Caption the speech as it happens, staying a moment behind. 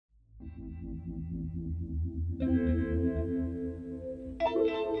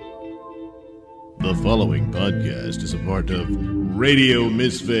The following podcast is a part of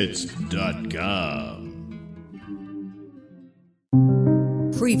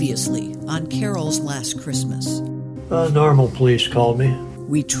RadioMisfits.com. Previously on Carol's Last Christmas. Normal police called me.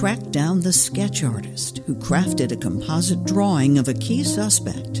 We tracked down the sketch artist who crafted a composite drawing of a key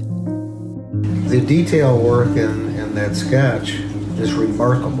suspect. The detail work in that sketch is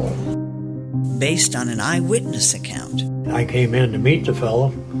remarkable. Based on an eyewitness account. I came in to meet the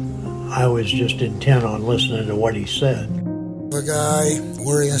fellow. I was just intent on listening to what he said. A guy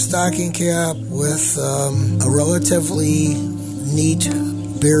wearing a stocking cap with a relatively neat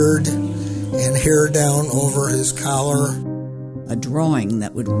beard and hair down over his collar. A drawing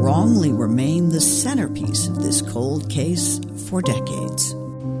that would wrongly remain the centerpiece of this cold case for decades.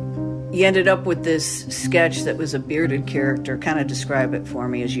 You ended up with this sketch that was a bearded character. Kind of describe it for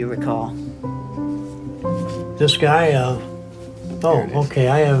me as you recall. This guy, okay,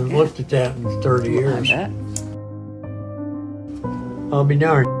 I haven't looked at that in 30 years. I bet. I'll be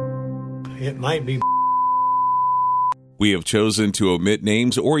darned. It might be. We have chosen to omit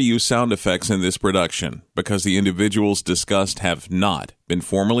names or use sound effects in this production because the individuals discussed have not been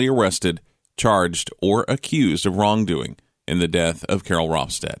formally arrested, charged, or accused of wrongdoing in the death of Carol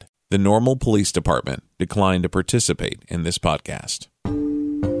Ropstead. The Normal Police Department declined to participate in this podcast.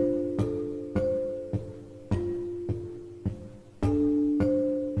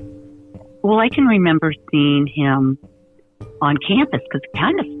 Well, I can remember seeing him on campus because he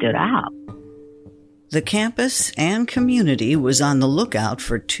kind of stood out. The campus and community was on the lookout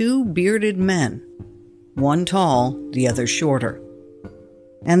for two bearded men, one tall, the other shorter.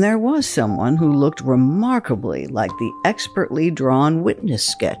 And there was someone who looked remarkably like the expertly drawn witness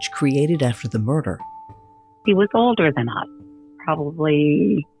sketch created after the murder. He was older than us,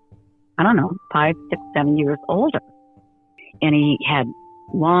 probably, 5, 6, 7 years older. And he had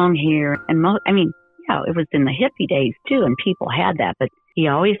long hair, and it was in the hippie days too, and people had that, but he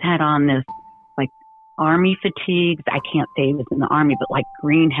always had on this army fatigues. I can't say he was in the army, but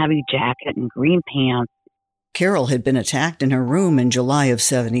green heavy jacket and green pants. Carol had been attacked in her room in July of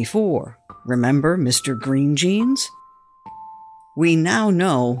 74. Remember Mr. Green Jeans? We now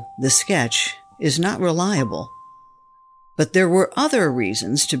know the sketch is not reliable. But there were other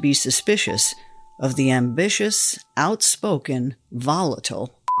reasons to be suspicious of the ambitious, outspoken, volatile.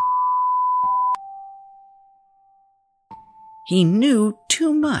 He knew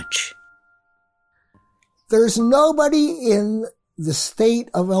too much. There's nobody in the state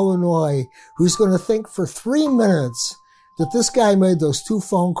of Illinois who's going to think for 3 minutes that this guy made those 2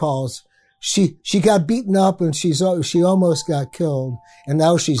 phone calls. She got beaten up and she almost got killed, and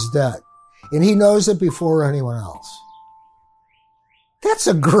now she's dead. And he knows it before anyone else. That's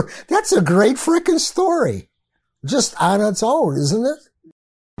a great frickin' story. Just on its own, isn't it?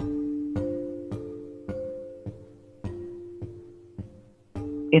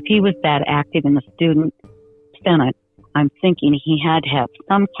 If he was that active in the student Senate, I'm thinking he had to have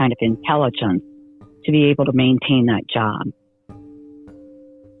some kind of intelligence to be able to maintain that job.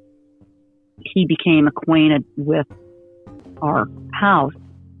 He became acquainted with our house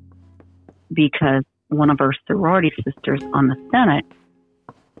because one of our sorority sisters on the Senate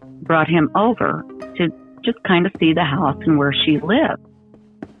brought him over to just kind of see the house and where she lived.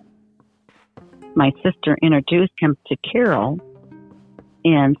 My sister introduced him to Carol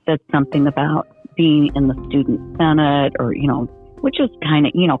and said something about being in the student senate or, which was kind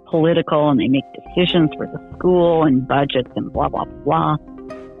of, political, and they make decisions for the school and budgets and blah, blah, blah.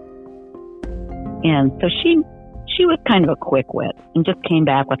 And so she was kind of a quick wit and just came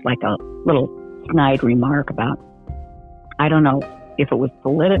back with a little snide remark about, I don't know if it was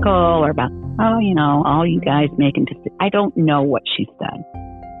political or about, all you guys making decisions. I don't know what she said,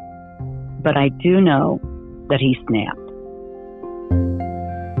 but I do know that he snapped.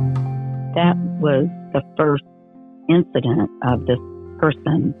 That was the first incident of this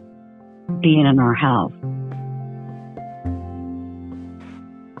person being in our house.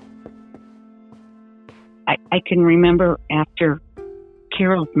 I can remember after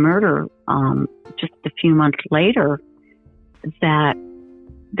Carol's murder, just a few months later, that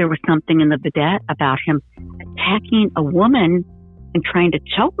there was something in the vidette about him attacking a woman and trying to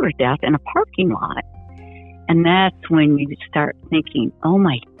choke her to death in a parking lot. And that's when you start thinking, oh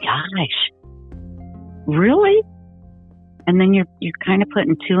my gosh, really? And then you're kind of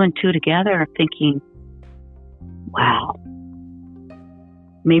putting 2 and 2 together, thinking, wow,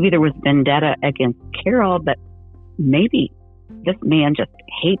 maybe there was vendetta against Carol, but maybe this man just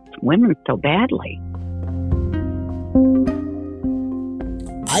hates women so badly.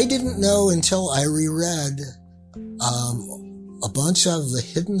 I didn't know until I reread a bunch of the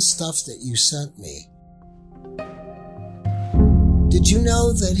hidden stuff that you sent me. Did you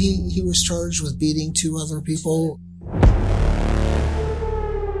know that he was charged with beating 2 other people?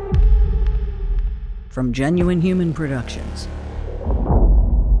 From Genuine Human Productions,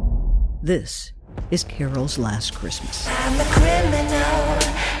 this is Carol's Last Christmas. I'm a criminal,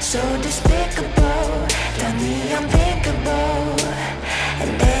 so despicable, done the unthinkable,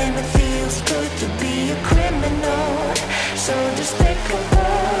 and then it feels good to be a criminal, so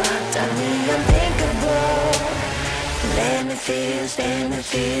despicable, done the unthinkable, and then it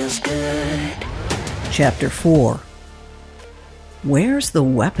feels good. Chapter 4. Where's the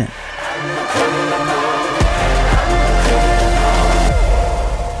weapon?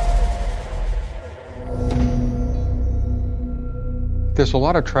 There's a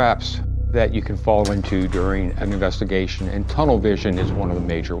lot of traps that you can fall into during an investigation, and tunnel vision is one of the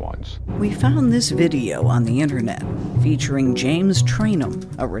major ones. We found this video on the internet featuring James Trainum,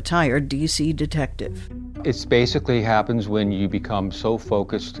 a retired DC detective. It basically happens when you become so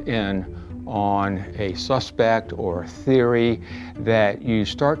focused in on a suspect or a theory that you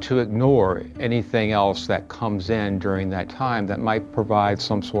start to ignore anything else that comes in during that time that might provide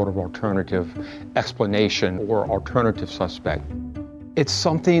some sort of alternative explanation or alternative suspect. It's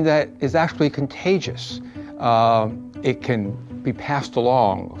something that is actually contagious. It can be passed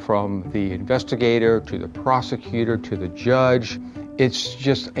along from the investigator to the prosecutor to the judge. It's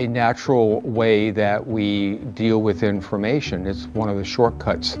just a natural way that we deal with information. It's one of the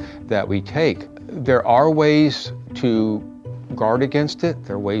shortcuts that we take. There are ways to guard against it.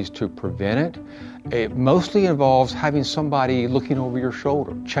 There are ways to prevent it. It mostly involves having somebody looking over your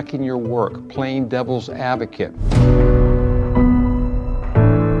shoulder, checking your work, playing devil's advocate.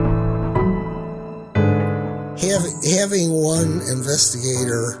 Having one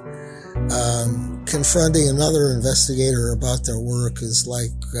investigator confronting another investigator about their work is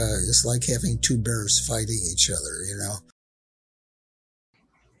like having 2 bears fighting each other, you know.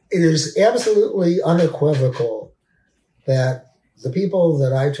 It is absolutely unequivocal that the people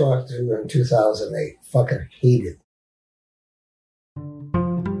that I talked to in 2008 fucking hated.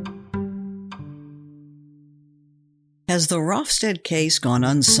 Has the Rofstead case gone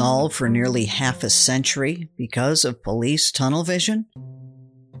unsolved for nearly half a century because of police tunnel vision?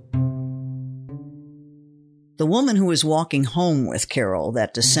 The woman who was walking home with Carol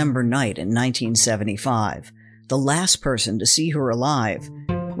that December night in 1975, the last person to see her alive,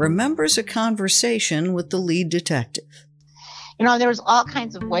 remembers a conversation with the lead detective. You know, there was all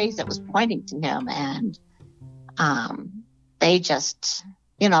kinds of ways that was pointing to him, and they just,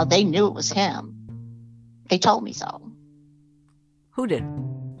 you know, they knew it was him. They told me so. Who did?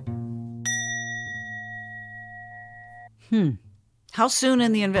 How soon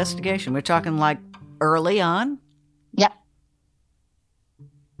in the investigation? We're talking like early on? Yep.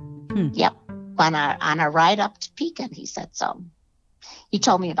 Yep. On a ride up to Pekin, he said so. He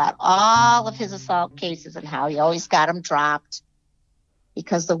told me about all of his assault cases and how he always got them dropped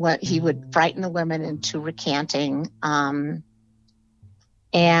because he would frighten the women into recanting.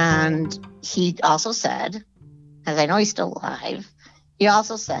 And he also said, because I know he's still alive, he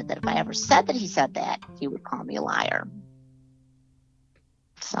also said that if I ever said that he said that, he would call me a liar.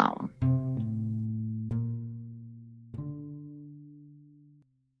 So.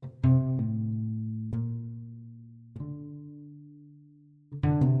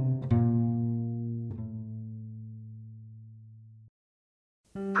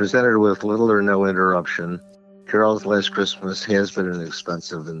 Presented with little or no interruption, Carol's Last Christmas has been an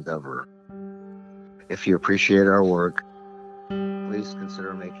expensive endeavor. If you appreciate our work, please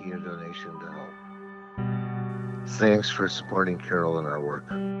consider making a donation to help. Thanks for supporting Carol and our work.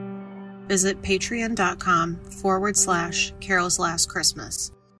 Visit patreon.com/Carol's Last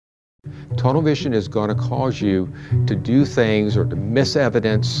Christmas. Tunnel vision is going to cause you to do things or to miss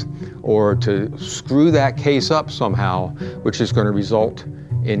evidence or to screw that case up somehow, which is going to result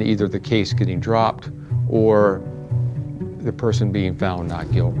in either the case getting dropped or the person being found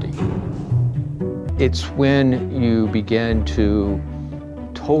not guilty. It's when you begin to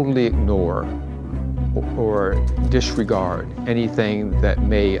totally ignore or disregard anything that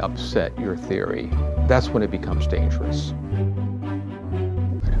may upset your theory. That's when it becomes dangerous.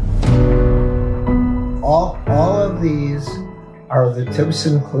 All of these are the tips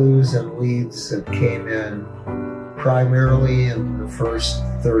and clues and leads that came in primarily in the first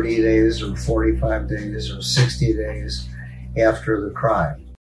 30 days or 45 days or 60 days after the crime.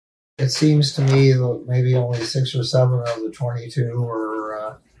 It seems to me that maybe only 6 or 7 of the 22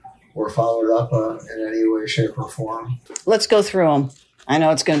 were followed up in any way, shape, or form. Let's go through them. I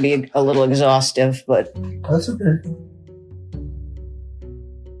know it's going to be a little exhaustive, but... That's okay.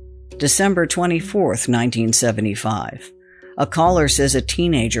 December 24th, 1975. A caller says a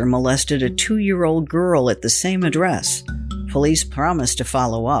teenager molested a 2-year-old girl at the same address. Police promise to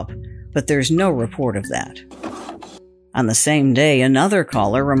follow up, but there's no report of that. On the same day, another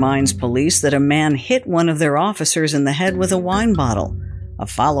caller reminds police that a man hit one of their officers in the head with a wine bottle. A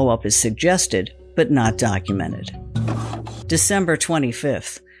follow-up is suggested, but not documented. December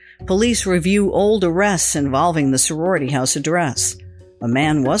 25th. Police review old arrests involving the sorority house address. A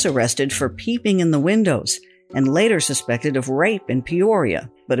man was arrested for peeping in the windows and later suspected of rape in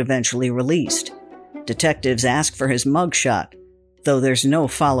Peoria, but eventually released. Detectives ask for his mugshot, though there's no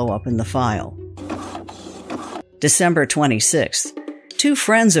follow-up in the file. December 26th. 2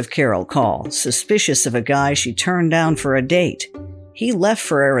 friends of Carol call, suspicious of a guy she turned down for a date. He left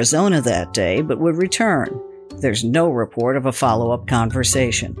for Arizona that day, but would return. There's no report of a follow-up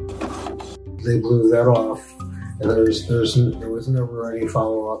conversation. They blew that off, and there was never any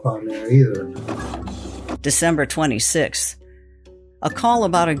follow-up on that either. December 26th. A call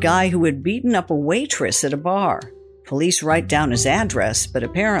about a guy who had beaten up a waitress at a bar. Police write down his address, but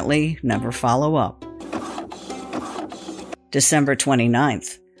apparently never follow up. December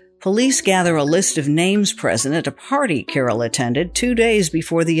 29th. Police gather a list of names present at a party Carol attended 2 days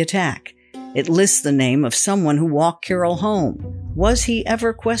before the attack. It lists the name of someone who walked Carol home. Was he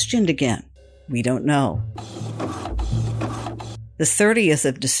ever questioned again? We don't know. The 30th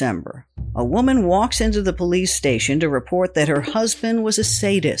of December. A woman walks into the police station to report that her husband was a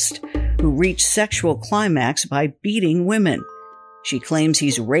sadist who reached sexual climax by beating women. She claims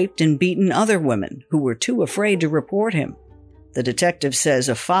he's raped and beaten other women who were too afraid to report him. The detective says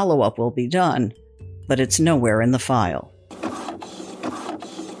a follow-up will be done, but it's nowhere in the file.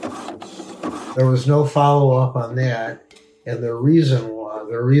 There was no follow-up on that, and the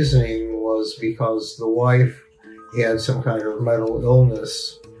reasoning was because the wife had some kind of mental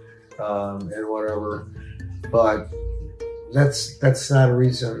illness and whatever, but that's not a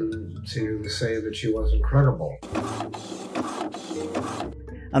reason to say that she wasn't credible.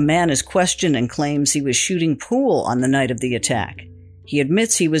 A man is questioned and claims he was shooting pool on the night of the attack. He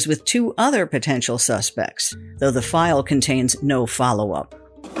admits he was with 2 other potential suspects, though the file contains no follow-up.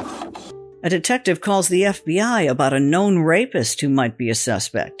 A detective calls the FBI about a known rapist who might be a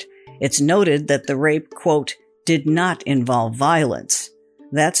suspect. It's noted that the rape, quote, did not involve violence.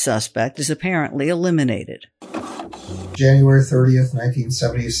 That suspect is apparently eliminated. January 30th,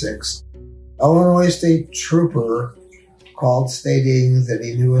 1976. Illinois State Trooper called stating that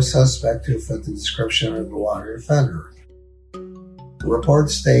he knew a suspect who fit the description of the wanted offender. The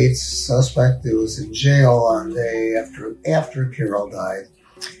report states suspect was in jail on the day after Carol died,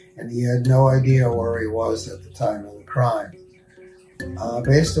 and he had no idea where he was at the time of the crime.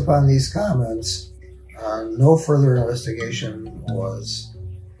 Based upon these comments, no further investigation was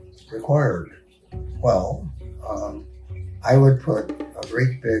required. Well, I would put a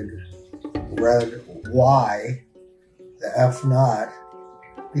great big red Y, the F not,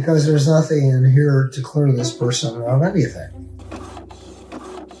 because there's nothing in here to clear this person of anything.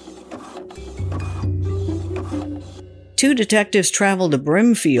 2 detectives travel to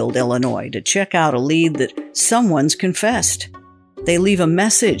Brimfield, Illinois to check out a lead that someone's confessed. They leave a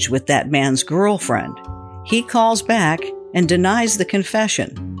message with that man's girlfriend. He calls back and denies the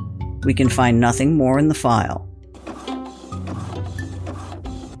confession. We can find nothing more in the file.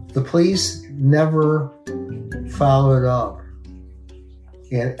 The police never followed up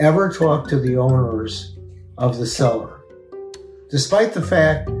and ever talked to the owners of the cellar, despite the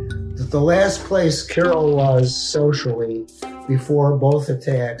fact that the last place Carol was socially before both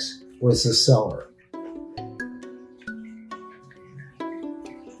attacks was the cellar.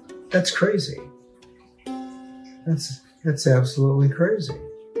 That's crazy. That's absolutely crazy.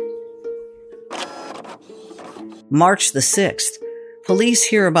 March the 6th. Police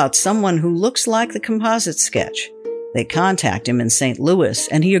hear about someone who looks like the composite sketch. They contact him in St. Louis,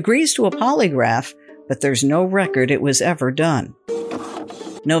 and he agrees to a polygraph, but there's no record it was ever done.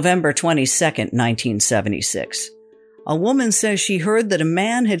 November 22nd, 1976. A woman says she heard that a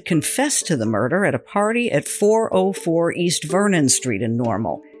man had confessed to the murder at a party at 404 East Vernon Street in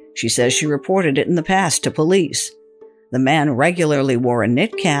Normal. She says she reported it in the past to police. The man regularly wore a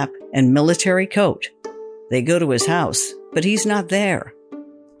knit cap and military coat. They go to his house, but he's not there.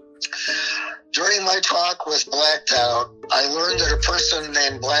 During my talk with Blacked Out, I learned that a person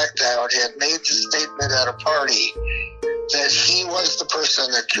named Blacked Out had made the statement at a party that he was the person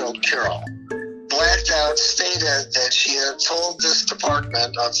that killed Carol. Blacked Out stated that she had told this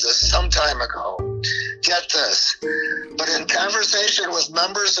department of this some time ago, Get this. But in conversation with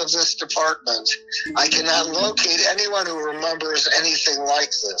members of this department, I cannot locate anyone who remembers anything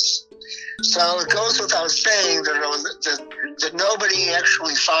like this. So it goes without saying that nobody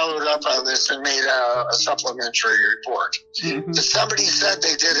actually followed up on this and made a supplementary report. Mm-hmm. That somebody said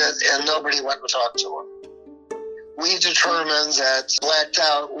they did it and nobody went and talked to them. We determined that Blacked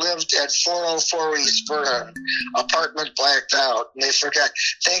Out lived at 404 East Vernon, apartment Blacked Out. And they forgot.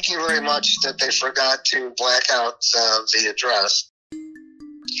 Thank you very much that they forgot to black out the address.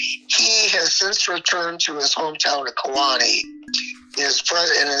 He has since returned to his hometown of Kewanee and is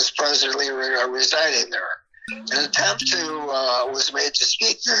presently residing there. An attempt was made to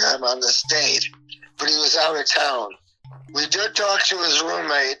speak to him on this date, but he was out of town. We did talk to his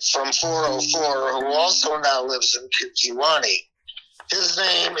roommate from 404, who also now lives in Kewanee. His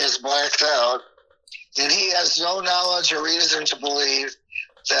name is Blacked Out, and he has no knowledge or reason to believe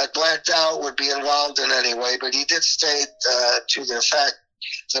that Blacked Out would be involved in any way, but he did state to the effect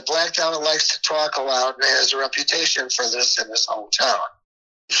that Blacked Out likes to talk a lot and has a reputation for this in his hometown.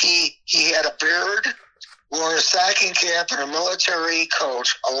 He had a beard, wore a stocking cap and a military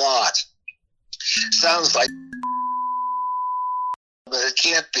coat a lot. Sounds like, but it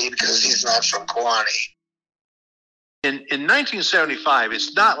can't be because he's not from Kewanee. In 1975,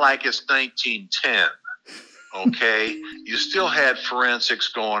 it's not like it's 1910, okay? You still had forensics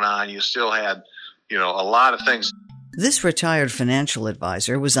going on. You still had, a lot of things. This retired financial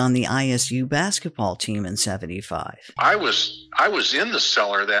advisor was on the ISU basketball team in 75. I was in the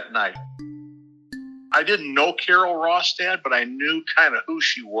cellar that night. I didn't know Carol Rostad, but I knew kind of who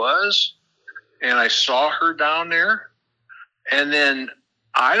she was, and I saw her down there. And then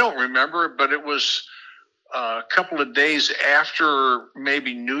I don't remember, but it was a couple of days after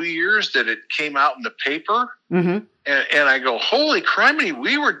maybe New Year's that it came out in the paper. Mm-hmm. And I go, holy criminy,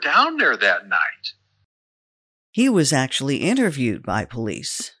 we were down there that night. He was actually interviewed by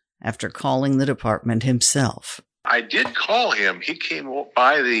police after calling the department himself. I did call him. He came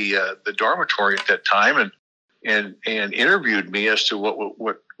by the dormitory at that time and interviewed me as to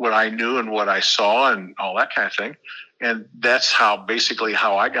what I knew and what I saw and all that kind of thing. And that's basically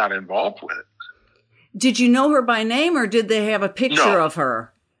how I got involved with it. Did you know her by name, or did they have a picture of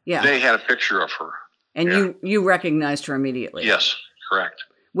her? Yeah, they had a picture of her. And you recognized her immediately? Yes, correct.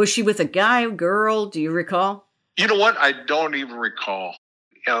 Was she with a guy, girl? Do you recall? You know what? I don't even recall.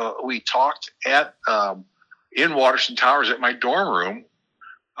 We talked in Waterston Towers at my dorm room,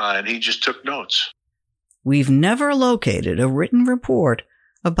 and he just took notes. We've never located a written report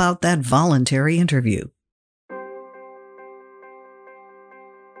about that voluntary interview.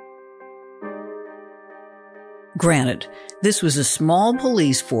 Granted, this was a small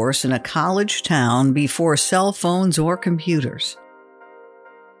police force in a college town before cell phones or computers.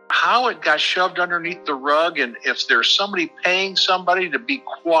 How it got shoved underneath the rug, and if there's somebody paying somebody to be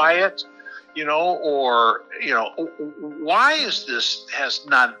quiet, why is this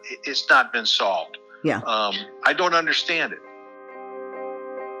it's not been solved? Yeah. I don't understand it.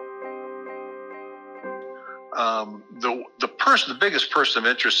 The biggest person of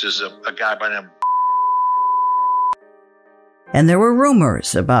interest is a guy by the name. And there were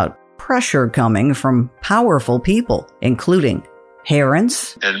rumors about pressure coming from powerful people, including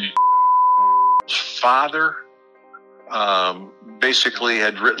parents. And father basically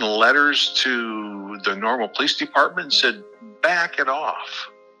had written letters to the Normal Police Department and said, back it off.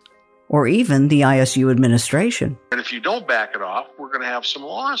 Or even the ISU administration. And if you don't back it off, we're going to have some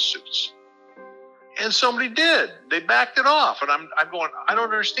lawsuits. And somebody did. They backed it off. And I'm going, I don't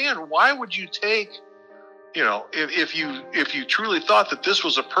understand. Why would you take... if you truly thought that this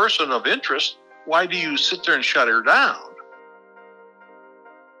was a person of interest, why do you sit there and shut her down?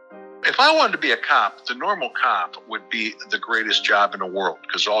 If I wanted to be a cop, the normal cop would be the greatest job in the world,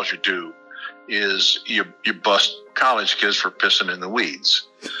 because all you do is you bust college kids for pissing in the weeds.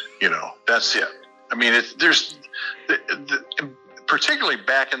 That's it. I mean, particularly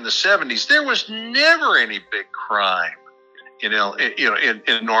back in the 70s, there was never any big crime, in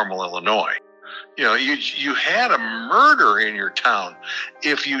normal Illinois. You had a murder in your town.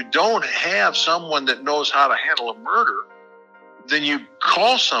 If you don't have someone that knows how to handle a murder, then you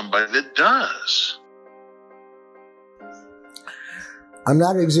call somebody that does. I'm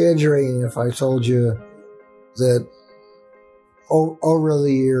not exaggerating if I told you that over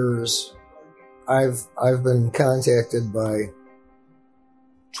the years, I've been contacted by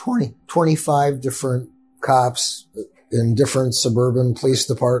 25 different cops in different suburban police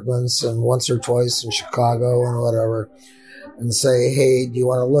departments, and once or twice in Chicago and whatever, and say, hey, do you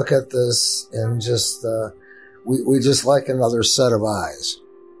want to look at this? And just, we just like another set of eyes.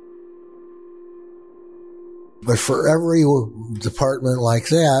 But for every department like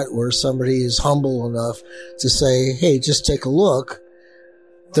that, where somebody is humble enough to say, hey, just take a look,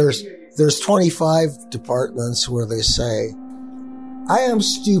 there's 25 departments where they say, I am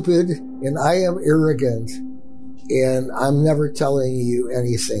stupid and I am arrogant and I'm never telling you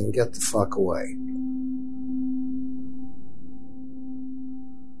anything. Get the fuck away.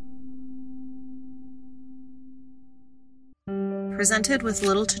 Presented with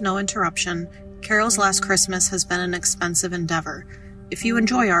little to no interruption, Carol's Last Christmas has been an expensive endeavor. If you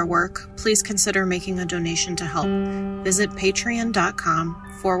enjoy our work, please consider making a donation to help. Visit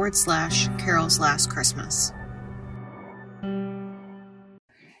patreon.com/Carol's Last Christmas.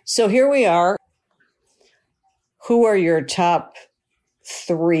 So here we are. Who are your top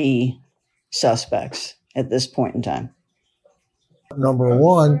 3 suspects at this point in time? Number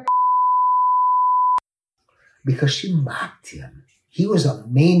 1, because she mocked him. He was a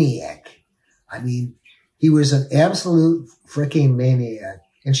maniac. I mean, he was an absolute freaking maniac,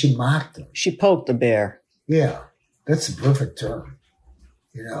 and she mocked him. She poked the bear. Yeah, that's a perfect term.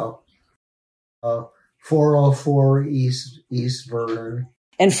 You know, 404 East Vernon.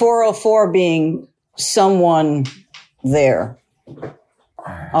 And 404 being someone there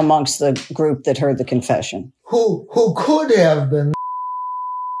amongst the group that heard the confession. Who could have been.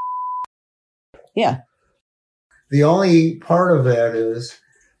 Yeah. The only part of that is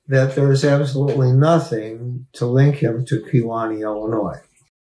that there's absolutely nothing to link him to Kewanee, Illinois.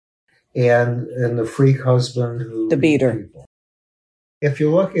 And the freak husband who... The beater. People. If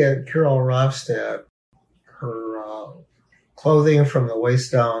you look at Carol Rofstad, her clothing from the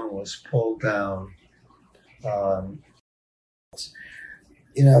waist down was pulled down.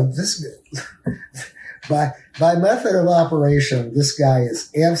 This... by method of operation, this guy is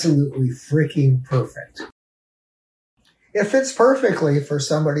absolutely freaking perfect. It fits perfectly for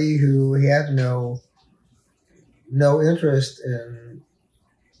somebody who had no interest in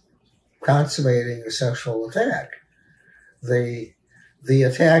consummating a sexual attack. The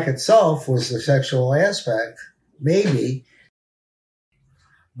attack itself was the sexual aspect, maybe,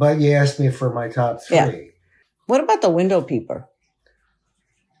 but you asked me for my top 3. Yeah. What about the window peeper?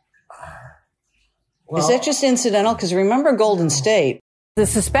 Is that just incidental? Because remember Golden State. The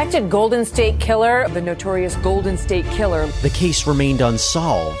suspected Golden State Killer, the notorious Golden State Killer. The case remained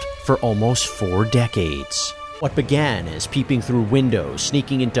unsolved for almost 4 decades. What began as peeping through windows,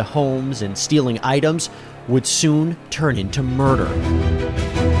 sneaking into homes, and stealing items would soon turn into murder.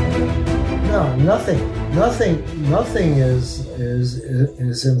 No, nothing is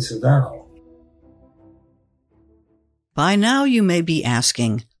incidental. By now you may be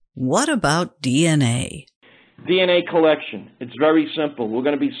asking, what about DNA? DNA collection. It's very simple. We're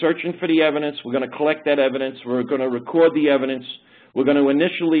going to be searching for the evidence. We're going to collect that evidence. We're going to record the evidence. We're going to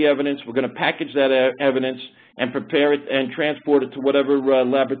initial the evidence. We're going to package that evidence and prepare it and transport it to whatever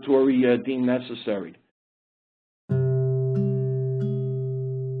laboratory deemed necessary.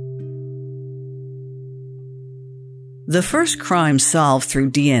 The first crime solved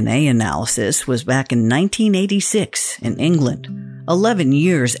through DNA analysis was back in 1986 in England, 11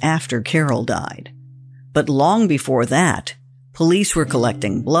 years after Carol died. But long before that, police were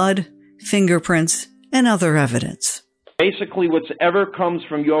collecting blood, fingerprints, and other evidence. Basically, whatever comes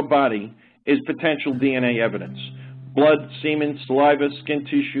from your body is potential DNA evidence. Blood, semen, saliva, skin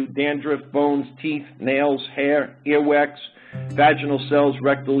tissue, dandruff, bones, teeth, nails, hair, earwax, vaginal cells,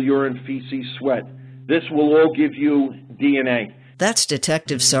 rectal urine, feces, sweat. This will all give you DNA. That's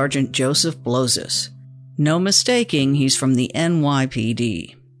Detective Sergeant Joseph Blozis. No mistaking, he's from the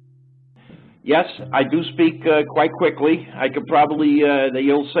NYPD. Yes, I do speak quite quickly. I could probably,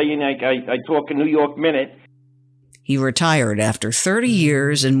 the old saying, I talk a New York minute. He retired after 30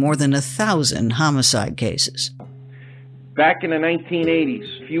 years and more than 1,000 homicide cases. Back in the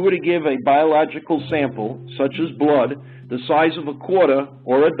 1980s, if you were to give a biological sample, such as blood, the size of a quarter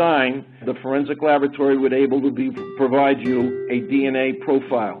or a dime, the forensic laboratory would able to provide you a DNA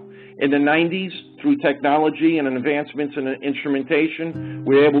profile. In the 90s, through technology and advancements in instrumentation,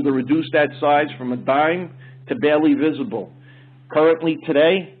 we were able to reduce that size from a dime to barely visible. Currently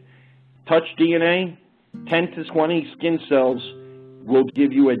today, touch DNA, 10 to 20 skin cells will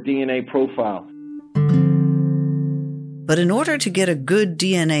give you a DNA profile. But in order to get a good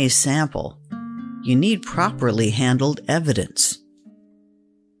DNA sample, you need properly handled evidence.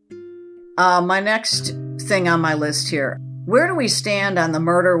 My next thing on my list here. Where do we stand on the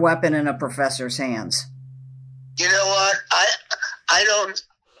murder weapon in a professor's hands? You know what? I don't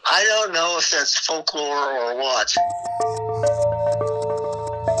know if that's folklore or what.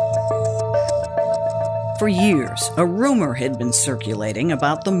 For years, a rumor had been circulating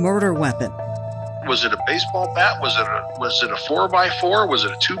about the murder weapon. Was it a baseball bat? Was it a 4x4? Was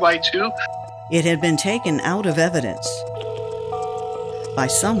it a 2x2? It had been taken out of evidence by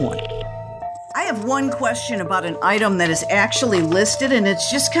someone. I have one question about an item that is actually listed, and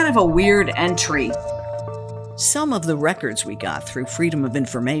it's just kind of a weird entry. Some of the records we got through Freedom of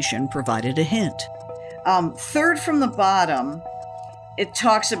Information provided a hint. Third from the bottom, it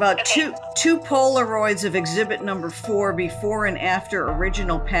talks about two Polaroids of exhibit number 4 before and after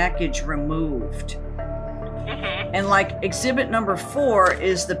original package removed. And like exhibit number 4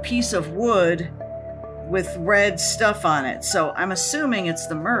 is the piece of wood with red stuff on it. So I'm assuming it's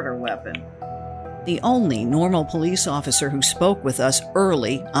the murder weapon. The only normal police officer who spoke with us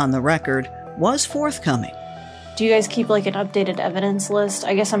early on the record was forthcoming. Do you guys keep like an updated evidence list?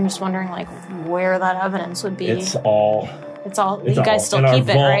 I guess I'm just wondering like where that evidence would be. It's all you guys still keep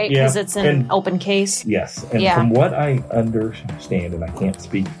it, right? Because it's an open case. Yes. And from what I understand, and I can't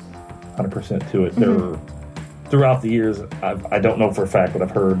speak 100% to it, throughout the years, I don't know for a fact, but I've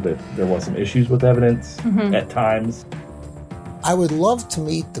heard that there was some issues with evidence at times. I would love to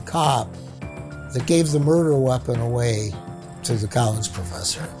meet the cop that gave the murder weapon away to the college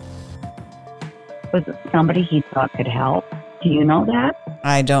professor. Was it somebody he thought could help? Do you know that?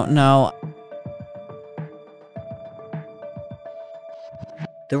 I don't know.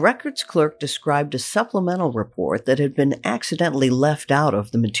 The records clerk described a supplemental report that had been accidentally left out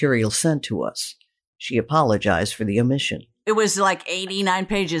of the material sent to us. She apologized for the omission. It was like 89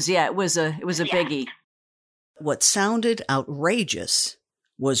 pages. Yeah, it was a biggie. What sounded outrageous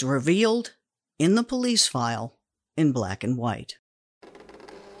was revealed in the police file in black and white.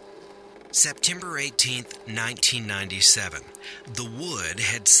 September 18th, 1997. The wood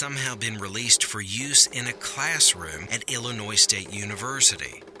had somehow been released for use in a classroom at Illinois State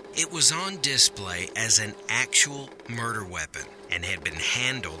University. It was on display as an actual murder weapon and had been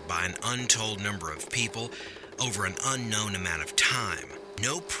handled by an untold number of people over an unknown amount of time.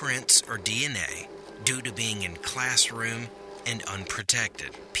 No prints or DNA due to being in classroom and unprotected.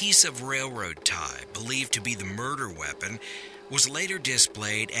 Piece of railroad tie believed to be the murder weapon was later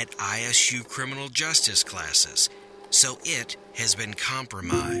displayed at ISU criminal justice classes, so it has been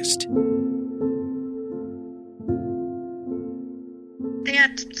compromised.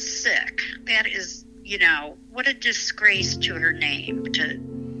 That's sick. That is, what a disgrace to her name to,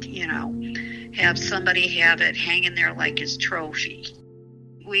 have somebody have it hanging there like his trophy.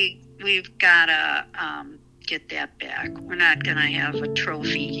 We've got to get that back. We're not going to have a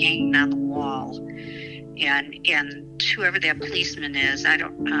trophy hanging on the wall. And whoever that policeman is,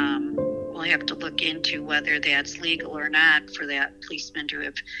 we'll have to look into whether that's legal or not for that policeman to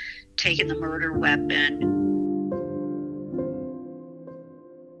have taken the murder weapon.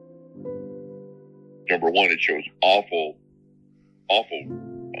 Number one, it shows awful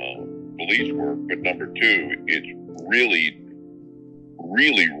police work, but number two, it's really,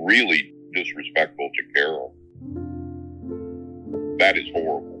 really, really disrespectful to Carol. That is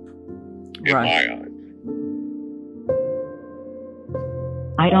horrible in my eyes.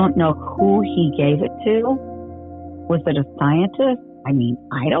 I don't know who he gave it to. Was it a scientist?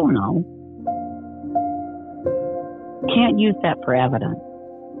 I don't know. Can't use that for evidence.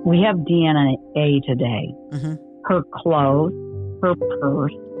 We have DNA today. Her clothes, her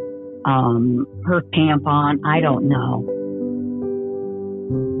purse, her tampon, I don't know.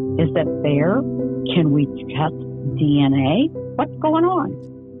 Is that fair? Can we test DNA? What's going on?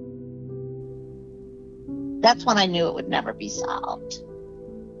 That's when I knew it would never be solved.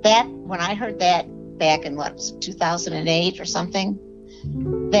 When I heard that back in 2008 or something,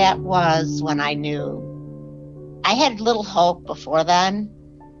 that was when I knew. I had little hope before then,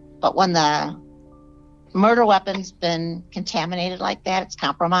 but when the murder weapon's been contaminated like that, it's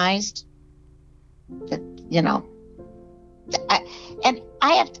compromised.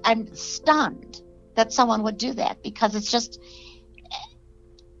 I'm stunned that someone would do that, because it's just,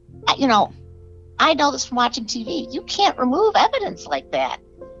 I know this from watching TV. You can't remove evidence like that.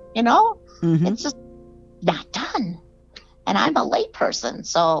 It's just not done. And I'm a lay person,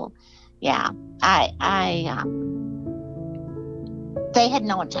 so yeah, they had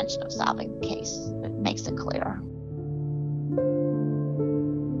no intention of solving the case. It makes it clear.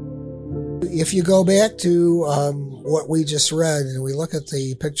 If you go back to what we just read and we look at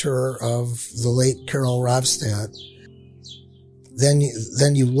the picture of the late Carol Rovstad, then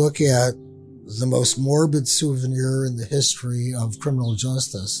you look at the most morbid souvenir in the history of criminal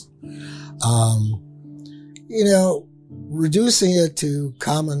justice. Reducing it to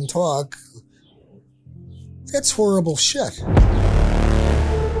common talk, that's horrible shit.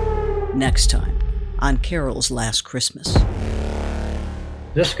 Next time on Carol's Last Christmas.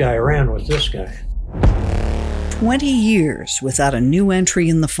 This guy ran with this guy. 20 years without a new entry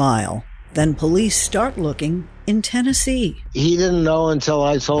in the file. Then police start looking in Tennessee. He didn't know until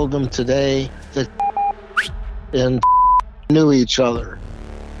I told him today that and knew each other.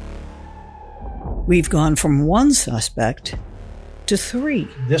 We've gone from one suspect to 3.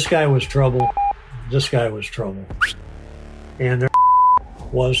 This guy was trouble. This guy was trouble. And there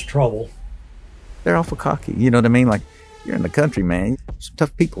was trouble. They're awful cocky. You know what I mean? Like, you're in the country, man. Some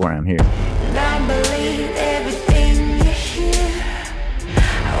tough people around here. And I believe everything you hear.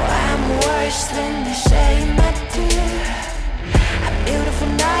 Oh, I'm worse than the shame I do. A beautiful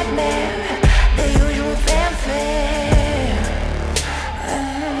nightmare, the usual fanfare.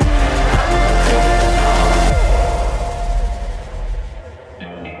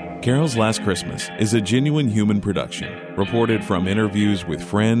 Carol's Last Christmas is a genuine human production, reported from interviews with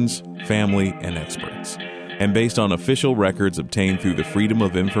friends, family, and experts, and based on official records obtained through the Freedom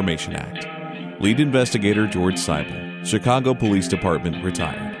of Information Act. Lead investigator George Seibel, Chicago Police Department,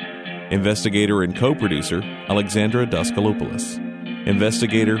 retired. Investigator and co-producer Alexandra Daskalopoulos.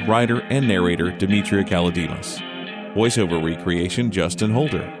 Investigator, writer, and narrator Demetria Kaladimos. Voiceover recreation Justin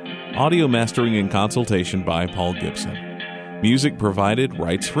Holder. Audio mastering and consultation by Paul Gibson. Music provided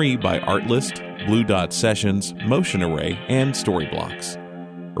rights-free by Artlist, Blue Dot Sessions, Motion Array, and Storyblocks.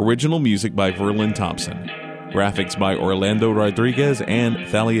 Original music by Verlin Thompson. Graphics by Orlando Rodriguez and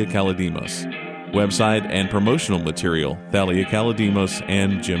Thalia Kaladimos. Website and promotional material, Thalia Kaladimos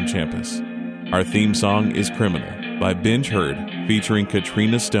and Jim Champus. Our theme song is Criminal by Binge Herd, featuring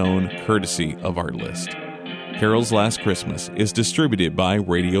Katrina Stone, courtesy of Artlist. Carol's Last Christmas is distributed by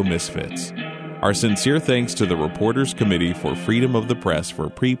Radio Misfits. Our sincere thanks to the Reporters Committee for Freedom of the Press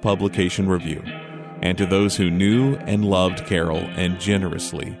for pre-publication review, and to those who knew and loved Carol and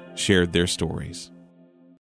generously shared their stories.